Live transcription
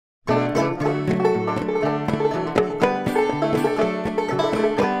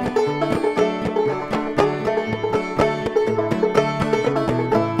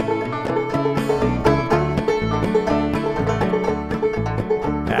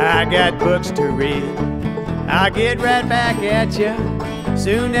I got books to read. I'll get right back at ya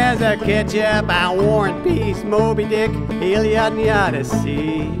soon as I catch up on War and Peace, Moby Dick, Iliad and the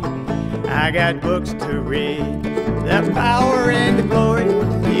Odyssey. I got books to read. The power and the glory,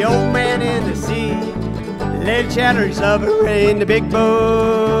 the old man in the sea, Lady Chatter's submarine, the big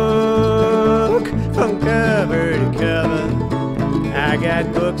book from cover to cover. I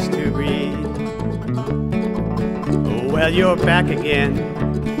got books to read. Well, you're back again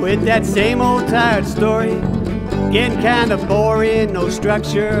with that same old tired story. Getting kind of boring, no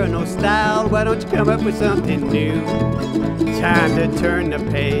structure, no style. Why don't you come up with something new? Time to turn the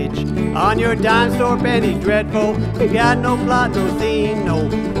page on your dime store penny dreadful. You got no plot, no theme, no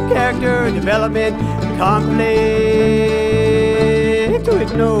character development, conflict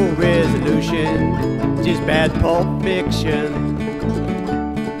with no resolution, just bad pulp fiction.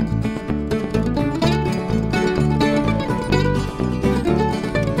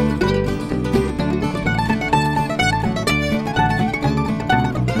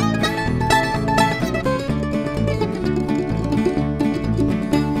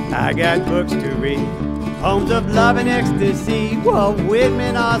 I got books to read, poems of love and ecstasy, Walt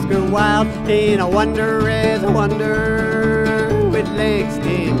Whitman, Oscar Wilde, ain't a wonder as a wonder with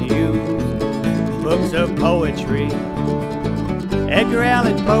Langston Hughes. Books of poetry, Edgar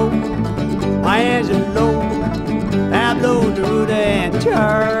Allan Poe, Maya Angelou, Pablo Neruda, and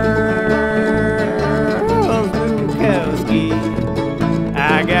Charles Bukowski.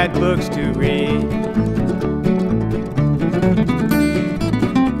 I got books to read.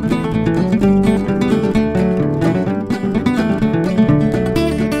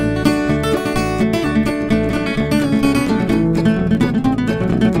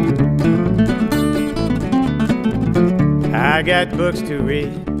 I got books to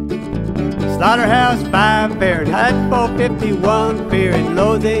read. Slaughterhouse 5, Fahrenheit 451, Fear and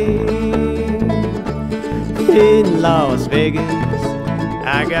Loathing in Las Vegas.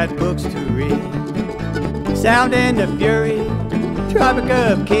 I got books to read. Sound and the Fury, Tropic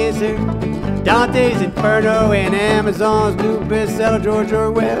of Cancer, Dante's Inferno, and Amazon's new bestseller, George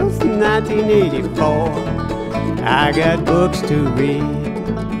Orwell's 1984. I got books to read.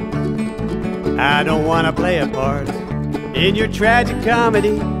 I don't want to play a part in your tragic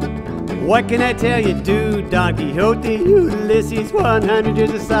comedy. What can I tell you, dude? Don Quixote, Ulysses, 100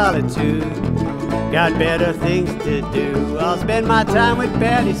 Years of Solitude. Got better things to do. I'll spend my time with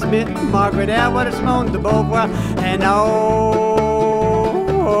Patti Smith, Margaret Atwood, Simone de Beauvoir, and all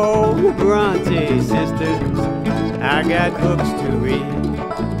the Bronte sisters. I got books to read.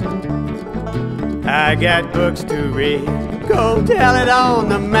 I got books to read. Go tell it on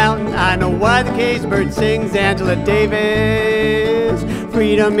the mountain. I know why the caged bird sings. Angela Davis.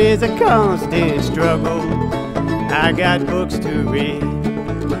 Freedom is a constant struggle. I got books to read.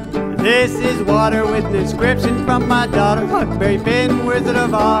 This is water with an inscription from my daughter, Huckberry Finn, Wizard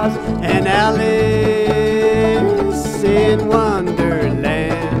of Oz, and Alice in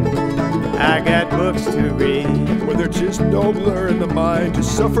Wonderland. I got books to read. Whether 'tis nobler in the mind to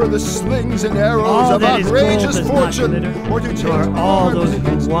suffer the slings and arrows of outrageous fortune, or to take all those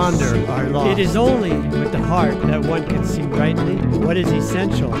who wander are lost. It is only with the heart that one can see rightly. What is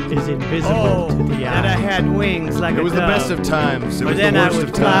essential is invisible to the eye. That I had wings like a dove. It was the best of times. It was then the I worst would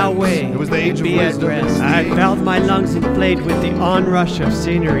of fly times. away. It was the age of be at wisdom. rest. I felt my lungs inflate with the onrush of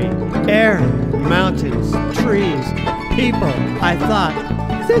scenery, air, mountains, trees, people. I thought,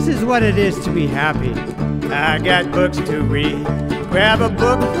 this is what it is to be happy. I got books to read. Grab a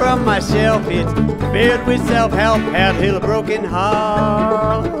book from my shelf. It's filled with self-help. How to heal a broken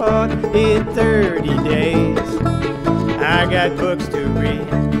heart in 30 days. I got books to read.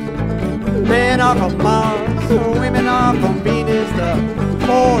 Men are from Mars, women are from Venus. The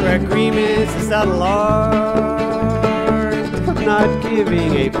 4 agreements, the subtle art of not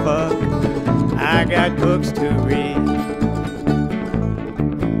giving a fuck. I got books to read.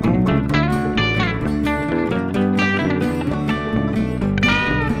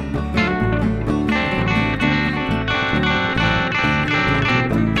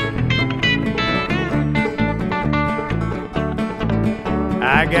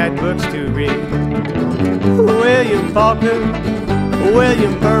 I got books to read. William Faulkner,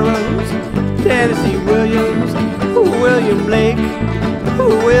 William Burroughs, Tennessee Williams, William Blake,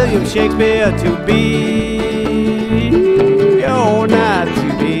 William Shakespeare, to be or not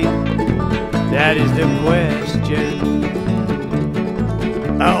to be. That is the question.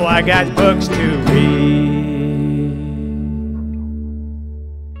 Oh, I got books to read.